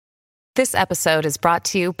This episode is brought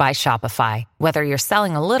to you by Shopify. Whether you're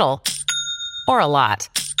selling a little or a lot,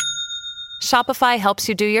 Shopify helps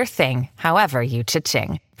you do your thing, however you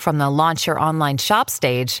cha-ching. From the launch your online shop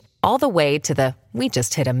stage, all the way to the we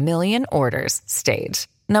just hit 1 million orders stage.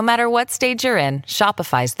 No matter what stage you're in,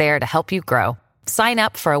 Shopify's there to help you grow. Sign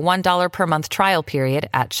up for a $1 per month trial period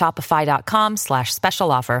at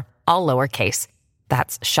shopify.com/special offer, all lowercase.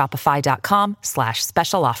 That's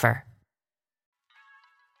shopify.com/special offer.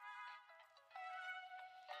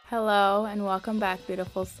 Hello and welcome back,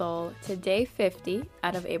 beautiful soul, to day 50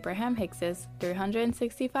 out of Abraham Hicks's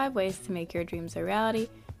 365 Ways to Make Your Dreams a Reality,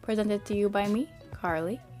 presented to you by me,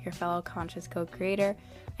 Carly, your fellow conscious co-creator.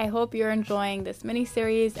 I hope you're enjoying this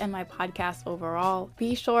mini-series and my podcast overall.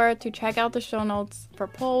 Be sure to check out the show notes for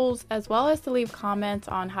polls, as well as to leave comments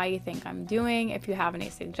on how you think I'm doing, if you have any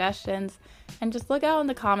suggestions, and just look out in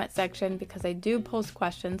the comment section because I do post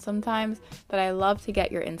questions sometimes that I love to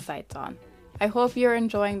get your insights on. I hope you're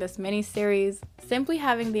enjoying this mini-series, simply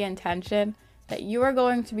having the intention that you are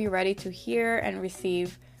going to be ready to hear and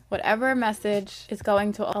receive whatever message is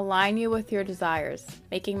going to align you with your desires.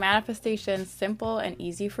 Making manifestation simple and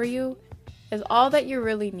easy for you is all that you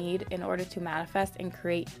really need in order to manifest and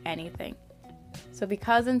create anything. So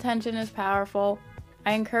because intention is powerful,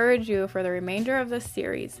 I encourage you for the remainder of this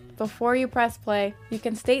series, before you press play, you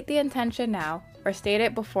can state the intention now or state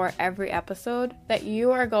it before every episode that you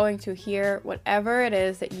are going to hear whatever it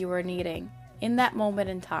is that you are needing in that moment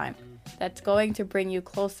in time that's going to bring you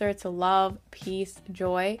closer to love, peace,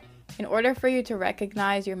 joy, in order for you to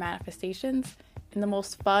recognize your manifestations in the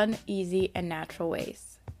most fun, easy, and natural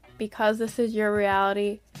ways. Because this is your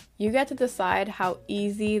reality, you get to decide how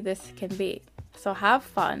easy this can be. So have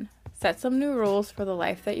fun, set some new rules for the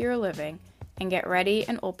life that you're living, and get ready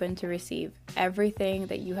and open to receive everything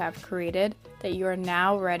that you have created that you are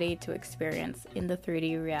now ready to experience in the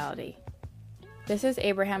 3D reality. This is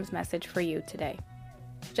Abraham's message for you today.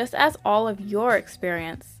 Just as all of your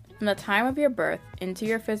experience from the time of your birth into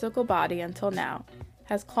your physical body until now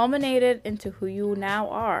has culminated into who you now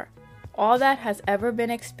are, all that has ever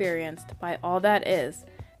been experienced by all that is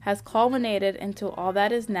has culminated into all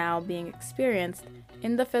that is now being experienced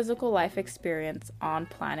in the physical life experience on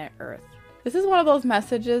planet Earth. This is one of those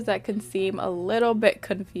messages that can seem a little bit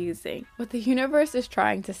confusing. What the universe is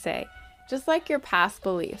trying to say, just like your past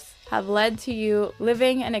beliefs have led to you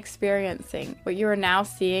living and experiencing what you are now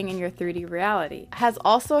seeing in your 3D reality, has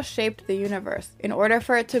also shaped the universe in order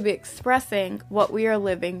for it to be expressing what we are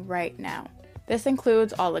living right now. This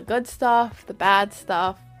includes all the good stuff, the bad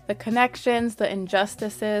stuff, the connections, the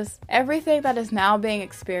injustices, everything that is now being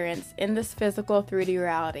experienced in this physical 3D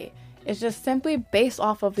reality. It's just simply based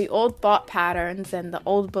off of the old thought patterns and the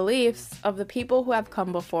old beliefs of the people who have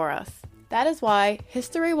come before us. That is why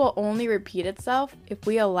history will only repeat itself if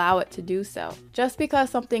we allow it to do so. Just because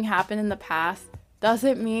something happened in the past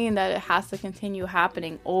doesn't mean that it has to continue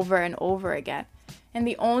happening over and over again. And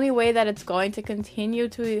the only way that it's going to continue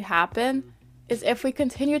to happen is if we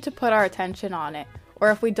continue to put our attention on it, or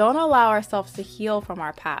if we don't allow ourselves to heal from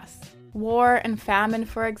our past. War and famine,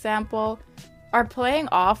 for example, are playing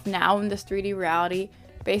off now in this 3D reality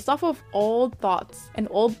based off of old thoughts and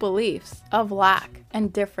old beliefs of lack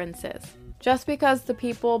and differences. Just because the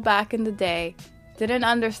people back in the day didn't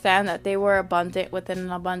understand that they were abundant within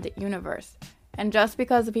an abundant universe, and just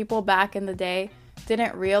because the people back in the day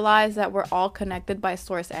didn't realize that we're all connected by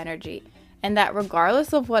source energy, and that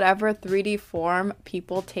regardless of whatever 3D form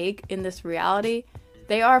people take in this reality,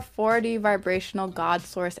 they are 4D vibrational God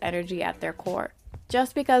source energy at their core.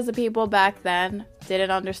 Just because the people back then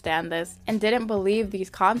didn't understand this and didn't believe these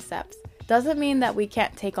concepts doesn't mean that we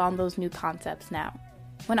can't take on those new concepts now.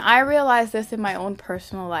 When I realized this in my own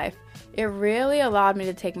personal life, it really allowed me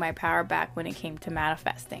to take my power back when it came to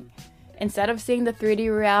manifesting. Instead of seeing the 3D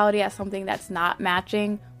reality as something that's not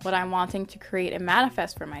matching what I'm wanting to create and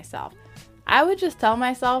manifest for myself, I would just tell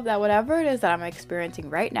myself that whatever it is that I'm experiencing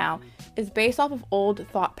right now is based off of old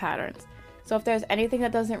thought patterns. So if there's anything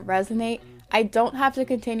that doesn't resonate, I don't have to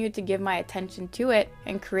continue to give my attention to it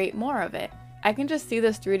and create more of it. I can just see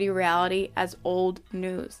this 3D reality as old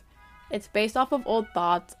news. It's based off of old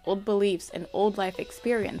thoughts, old beliefs, and old life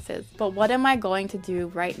experiences. But what am I going to do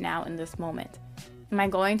right now in this moment? Am I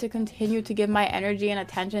going to continue to give my energy and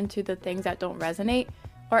attention to the things that don't resonate?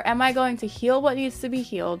 Or am I going to heal what needs to be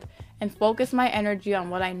healed and focus my energy on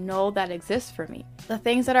what I know that exists for me? The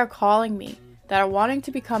things that are calling me, that are wanting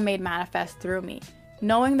to become made manifest through me,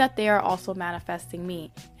 knowing that they are also manifesting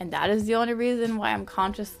me, and that is the only reason why I'm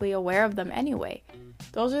consciously aware of them anyway.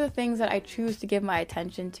 Those are the things that I choose to give my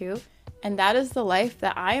attention to, and that is the life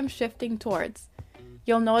that I am shifting towards.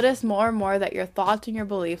 you'll notice more and more that your thoughts and your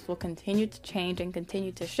beliefs will continue to change and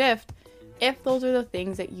continue to shift if those are the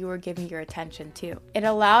things that you are giving your attention to. It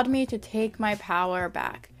allowed me to take my power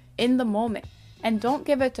back in the moment and don't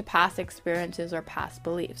give it to past experiences or past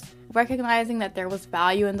beliefs. Recognizing that there was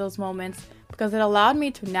value in those moments because it allowed me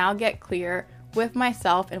to now get clear with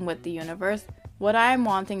myself and with the universe what I am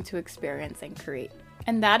wanting to experience and create.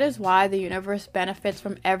 And that is why the universe benefits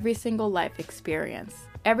from every single life experience.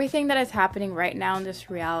 Everything that is happening right now in this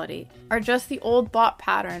reality are just the old thought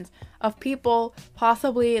patterns of people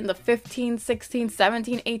possibly in the 15, 16,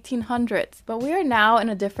 17, 1800s. But we are now in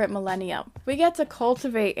a different millennium. We get to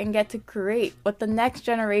cultivate and get to create what the next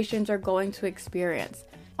generations are going to experience.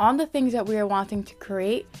 On the things that we are wanting to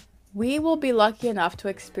create, we will be lucky enough to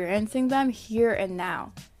experiencing them here and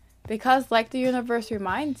now. Because like the universe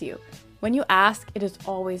reminds you, when you ask, it is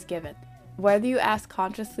always given, whether you ask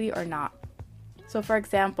consciously or not. So for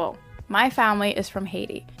example, my family is from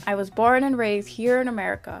Haiti. I was born and raised here in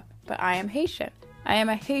America, but I am Haitian. I am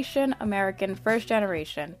a Haitian American first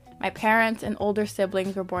generation. My parents and older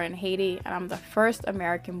siblings were born in Haiti, and I'm the first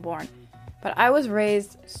American born. But I was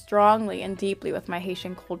raised strongly and deeply with my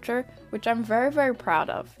Haitian culture, which I'm very, very proud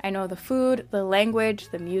of. I know the food, the language,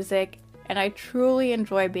 the music, and I truly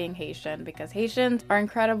enjoy being Haitian because Haitians are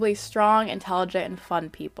incredibly strong, intelligent, and fun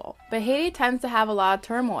people. But Haiti tends to have a lot of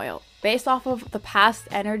turmoil based off of the past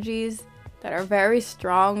energies that are very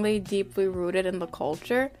strongly, deeply rooted in the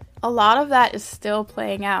culture. A lot of that is still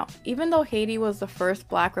playing out, even though Haiti was the first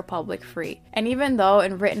Black republic free. And even though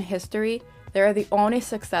in written history, they are the only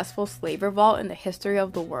successful slave revolt in the history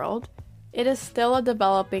of the world, it is still a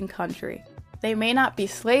developing country. They may not be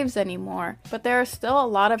slaves anymore, but there are still a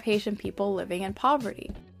lot of Haitian people living in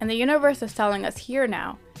poverty. And the universe is telling us here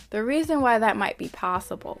now the reason why that might be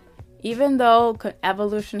possible. Even though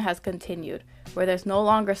evolution has continued, where there's no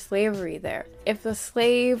longer slavery there, if the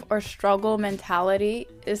slave or struggle mentality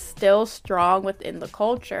is still strong within the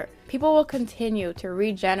culture, people will continue to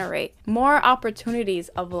regenerate more opportunities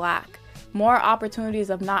of lack, more opportunities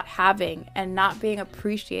of not having and not being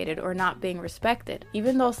appreciated or not being respected.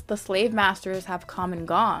 Even though the slave masters have come and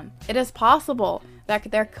gone, it is possible that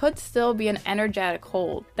there could still be an energetic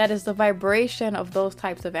hold that is the vibration of those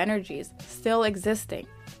types of energies still existing.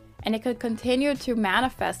 And it could continue to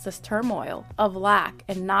manifest this turmoil of lack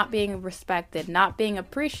and not being respected, not being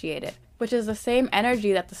appreciated, which is the same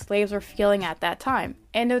energy that the slaves were feeling at that time.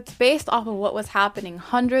 And it's based off of what was happening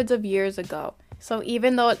hundreds of years ago. So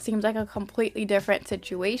even though it seems like a completely different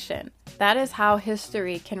situation, that is how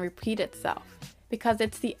history can repeat itself, because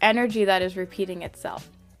it's the energy that is repeating itself.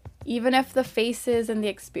 Even if the faces and the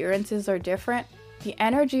experiences are different, the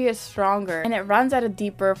energy is stronger and it runs at a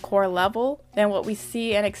deeper core level than what we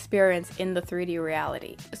see and experience in the 3D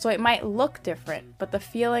reality. So it might look different, but the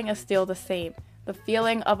feeling is still the same. The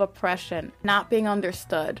feeling of oppression, not being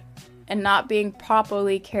understood, and not being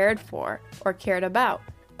properly cared for or cared about.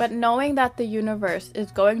 But knowing that the universe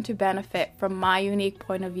is going to benefit from my unique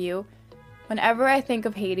point of view, whenever I think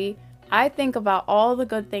of Haiti, I think about all the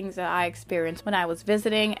good things that I experienced when I was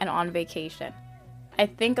visiting and on vacation. I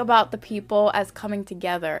think about the people as coming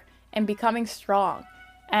together and becoming strong,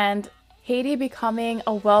 and Haiti becoming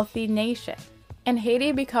a wealthy nation, and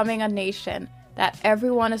Haiti becoming a nation that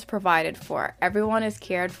everyone is provided for, everyone is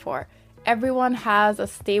cared for, everyone has a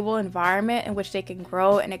stable environment in which they can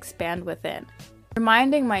grow and expand within.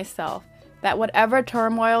 Reminding myself that whatever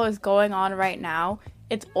turmoil is going on right now,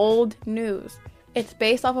 it's old news. It's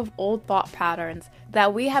based off of old thought patterns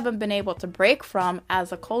that we haven't been able to break from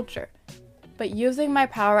as a culture. But using my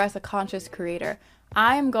power as a conscious creator,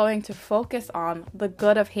 I am going to focus on the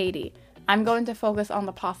good of Haiti. I'm going to focus on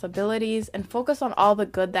the possibilities and focus on all the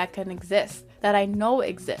good that can exist, that I know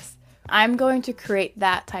exists. I'm going to create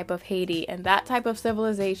that type of Haiti and that type of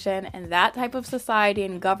civilization and that type of society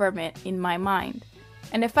and government in my mind.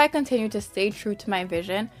 And if I continue to stay true to my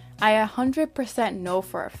vision, I 100% know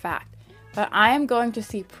for a fact that I am going to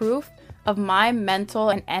see proof of my mental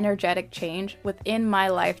and energetic change within my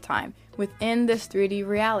lifetime, within this 3D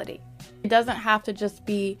reality. It doesn't have to just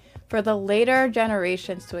be for the later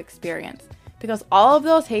generations to experience, because all of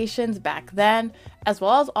those Haitians back then, as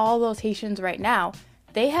well as all those Haitians right now,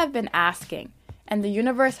 they have been asking, and the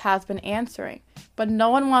universe has been answering, but no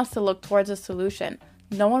one wants to look towards a solution.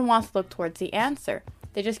 No one wants to look towards the answer.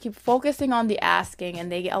 They just keep focusing on the asking,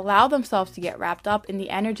 and they allow themselves to get wrapped up in the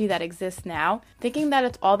energy that exists now, thinking that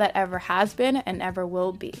it's all that ever has been and ever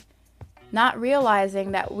will be. Not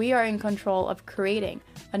realizing that we are in control of creating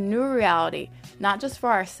a new reality, not just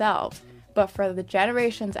for ourselves, but for the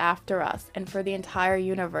generations after us and for the entire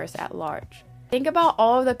universe at large. Think about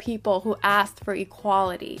all of the people who asked for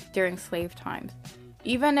equality during slave times.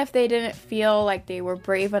 even if they didn't feel like they were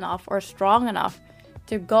brave enough or strong enough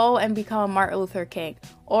to go and become a Martin Luther King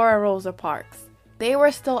or a Rosa Parks. They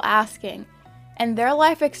were still asking, and their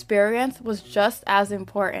life experience was just as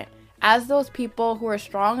important as those people who were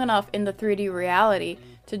strong enough in the 3D reality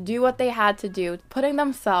to do what they had to do, putting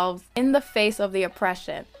themselves in the face of the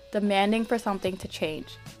oppression, demanding for something to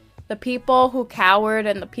change. The people who cowered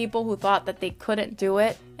and the people who thought that they couldn't do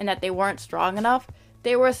it and that they weren't strong enough,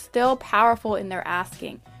 they were still powerful in their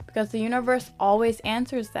asking because the universe always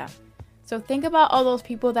answers them. So think about all those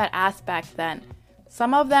people that asked back then.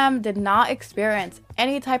 Some of them did not experience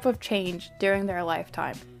any type of change during their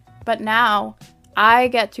lifetime. But now, I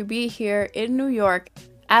get to be here in New York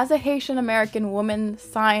as a Haitian American woman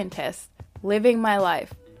scientist living my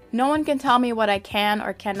life. No one can tell me what I can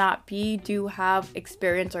or cannot be, do, have,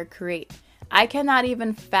 experience, or create. I cannot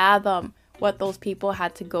even fathom what those people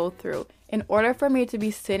had to go through in order for me to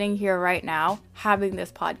be sitting here right now having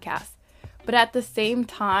this podcast. But at the same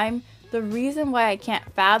time, the reason why I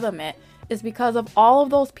can't fathom it is because of all of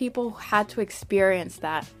those people who had to experience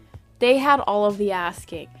that. They had all of the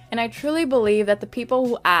asking. And I truly believe that the people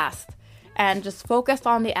who asked and just focused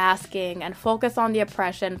on the asking and focused on the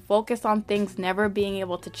oppression, focused on things never being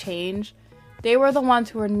able to change, they were the ones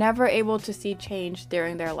who were never able to see change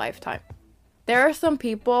during their lifetime. There are some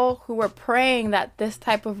people who were praying that this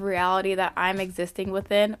type of reality that I'm existing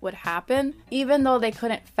within would happen, even though they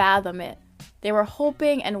couldn't fathom it. They were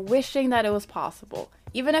hoping and wishing that it was possible,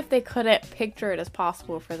 even if they couldn't picture it as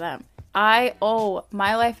possible for them. I owe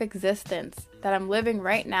my life existence that I'm living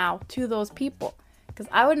right now to those people, because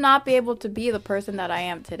I would not be able to be the person that I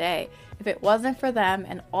am today if it wasn't for them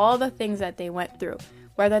and all the things that they went through.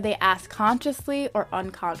 Whether they asked consciously or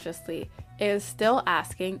unconsciously, it is still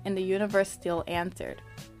asking and the universe still answered.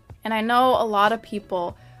 And I know a lot of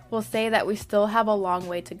people will say that we still have a long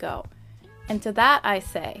way to go. And to that I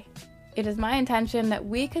say, it is my intention that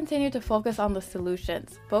we continue to focus on the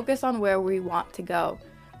solutions, focus on where we want to go.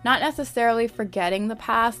 Not necessarily forgetting the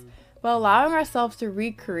past, but allowing ourselves to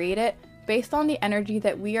recreate it based on the energy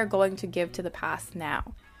that we are going to give to the past now.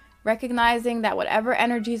 Recognizing that whatever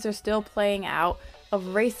energies are still playing out of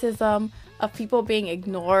racism, of people being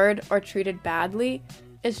ignored or treated badly,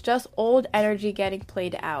 is just old energy getting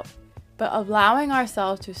played out. But allowing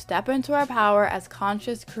ourselves to step into our power as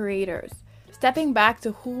conscious creators, stepping back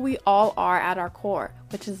to who we all are at our core,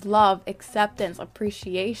 which is love, acceptance,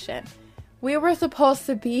 appreciation. We were supposed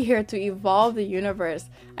to be here to evolve the universe.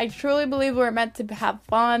 I truly believe we're meant to have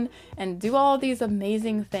fun and do all these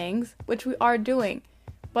amazing things, which we are doing.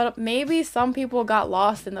 But maybe some people got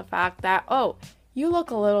lost in the fact that, oh, you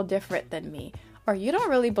look a little different than me, or you don't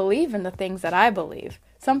really believe in the things that I believe.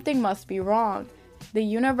 Something must be wrong. The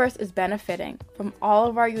universe is benefiting from all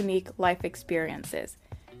of our unique life experiences.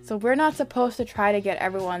 So we're not supposed to try to get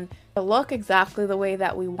everyone to look exactly the way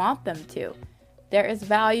that we want them to. There is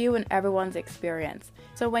value in everyone's experience.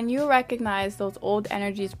 So when you recognize those old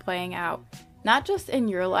energies playing out, not just in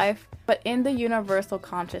your life, but in the universal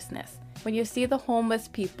consciousness, when you see the homeless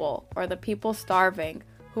people or the people starving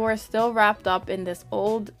who are still wrapped up in this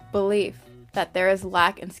old belief that there is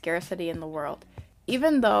lack and scarcity in the world,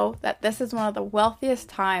 even though that this is one of the wealthiest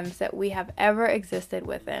times that we have ever existed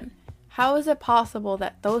within, how is it possible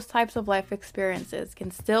that those types of life experiences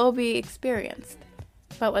can still be experienced?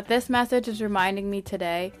 But what this message is reminding me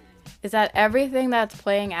today is that everything that's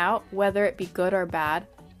playing out, whether it be good or bad,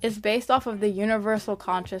 is based off of the universal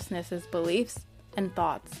consciousness's beliefs and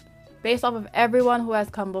thoughts, based off of everyone who has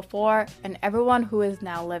come before and everyone who is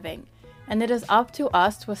now living. And it is up to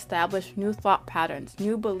us to establish new thought patterns,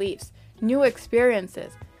 new beliefs, new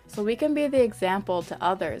experiences, so we can be the example to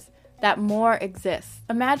others that more exists.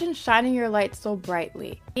 Imagine shining your light so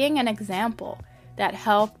brightly, being an example that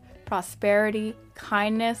health, prosperity,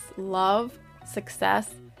 kindness, love,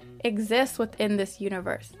 success exists within this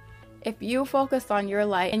universe. If you focused on your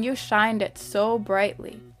light and you shined it so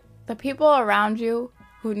brightly, the people around you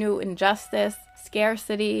who knew injustice,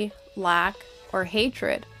 scarcity, lack, or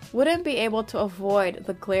hatred wouldn't be able to avoid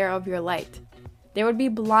the glare of your light. They would be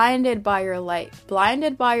blinded by your light,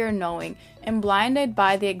 blinded by your knowing, and blinded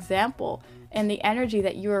by the example and the energy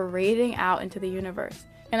that you are radiating out into the universe.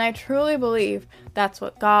 And I truly believe that's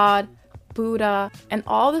what God, Buddha, and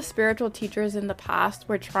all the spiritual teachers in the past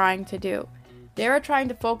were trying to do. They were trying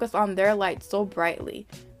to focus on their light so brightly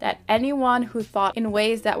that anyone who thought in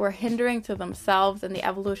ways that were hindering to themselves and the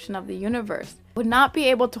evolution of the universe would not be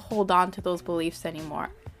able to hold on to those beliefs anymore.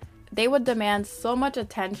 They would demand so much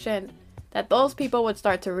attention that those people would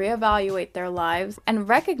start to reevaluate their lives and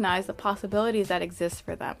recognize the possibilities that exist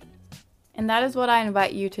for them. And that is what I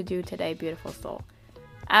invite you to do today, beautiful soul.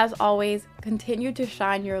 as always, continue to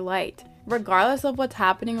shine your light. Regardless of what's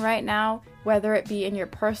happening right now, whether it be in your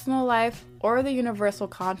personal life or the universal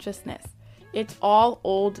consciousness, it's all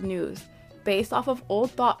old news, based off of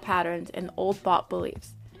old thought patterns and old thought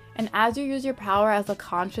beliefs. And as you use your power as a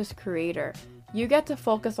conscious creator, you get to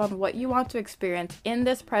focus on what you want to experience in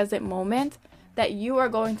this present moment that you are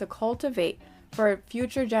going to cultivate for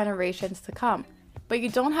future generations to come. But you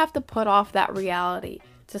don't have to put off that reality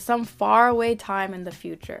to some faraway time in the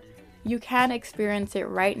future. You can experience it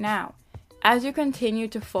right now. As you continue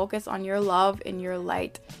to focus on your love and your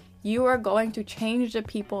light, you are going to change the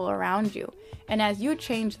people around you. And as you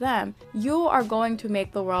change them, you are going to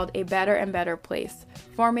make the world a better and better place,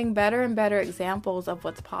 forming better and better examples of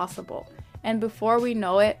what's possible. And before we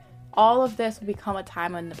know it, all of this will become a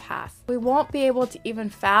time in the past. We won't be able to even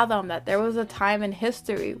fathom that there was a time in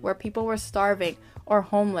history where people were starving or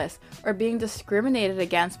homeless or being discriminated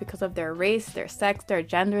against because of their race, their sex, their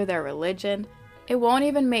gender, their religion. It won't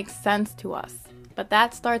even make sense to us. But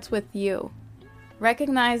that starts with you.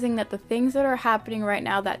 Recognizing that the things that are happening right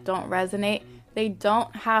now that don't resonate, they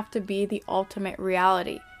don't have to be the ultimate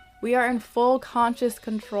reality. We are in full conscious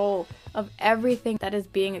control of everything that is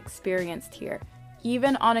being experienced here,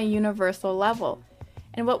 even on a universal level.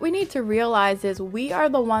 And what we need to realize is we are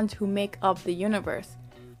the ones who make up the universe.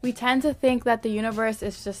 We tend to think that the universe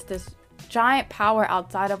is just this giant power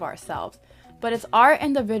outside of ourselves, but it's our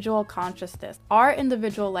individual consciousness, our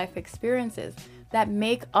individual life experiences that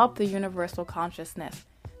make up the universal consciousness.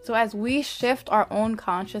 So as we shift our own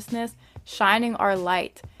consciousness, shining our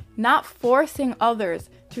light, not forcing others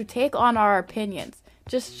to take on our opinions,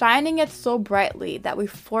 just shining it so brightly that we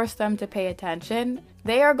force them to pay attention,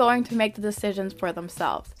 they are going to make the decisions for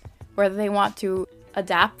themselves, whether they want to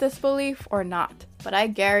adapt this belief or not. But I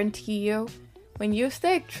guarantee you, when you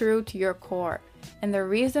stay true to your core and the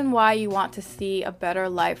reason why you want to see a better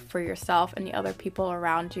life for yourself and the other people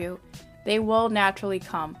around you, they will naturally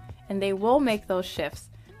come and they will make those shifts,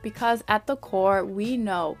 because at the core we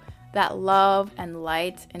know that love and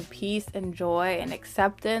light and peace and joy and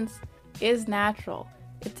acceptance is natural.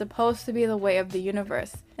 It's supposed to be the way of the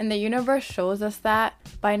universe. And the universe shows us that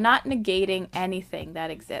by not negating anything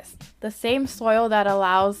that exists. The same soil that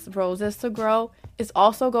allows roses to grow is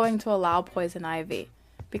also going to allow poison ivy,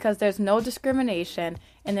 because there's no discrimination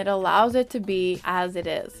and it allows it to be as it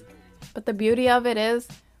is. But the beauty of it is,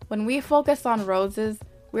 when we focus on roses,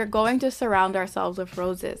 we're going to surround ourselves with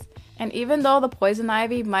roses. And even though the poison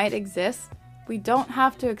ivy might exist, we don't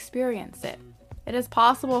have to experience it. It is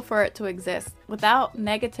possible for it to exist without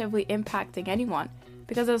negatively impacting anyone,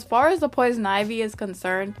 because as far as the poison ivy is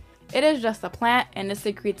concerned, it is just a plant and it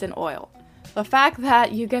secretes an oil. The fact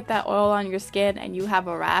that you get that oil on your skin and you have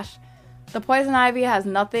a rash, the poison ivy has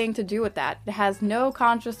nothing to do with that. It has no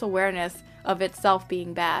conscious awareness of itself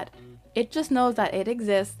being bad. It just knows that it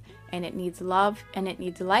exists and it needs love and it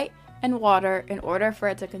needs light and water in order for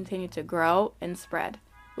it to continue to grow and spread,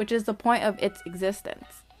 which is the point of its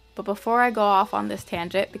existence. But before I go off on this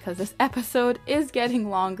tangent, because this episode is getting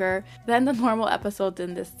longer than the normal episodes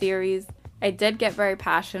in this series, I did get very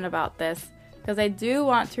passionate about this because I do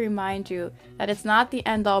want to remind you that it's not the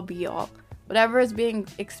end-all be-all. Whatever is being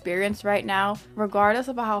experienced right now, regardless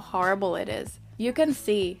of how horrible it is, you can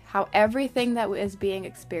see how everything that is being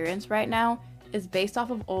experienced right now is based off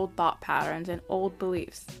of old thought patterns and old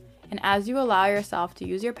beliefs. And as you allow yourself to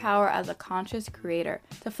use your power as a conscious creator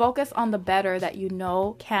to focus on the better that you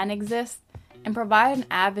know can exist and provide an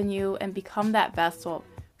avenue and become that vessel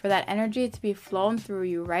for that energy to be flown through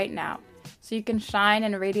you right now, so you can shine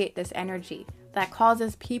and radiate this energy that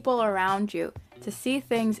causes people around you to see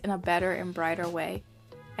things in a better and brighter way,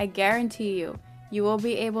 I guarantee you, you will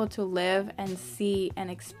be able to live and see and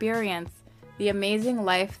experience the amazing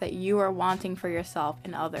life that you are wanting for yourself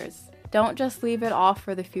and others. Don't just leave it off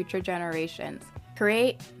for the future generations.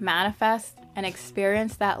 Create, manifest, and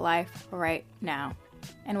experience that life right now.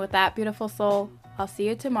 And with that, beautiful soul, I'll see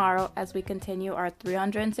you tomorrow as we continue our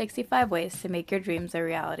 365 ways to make your dreams a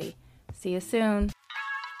reality. See you soon.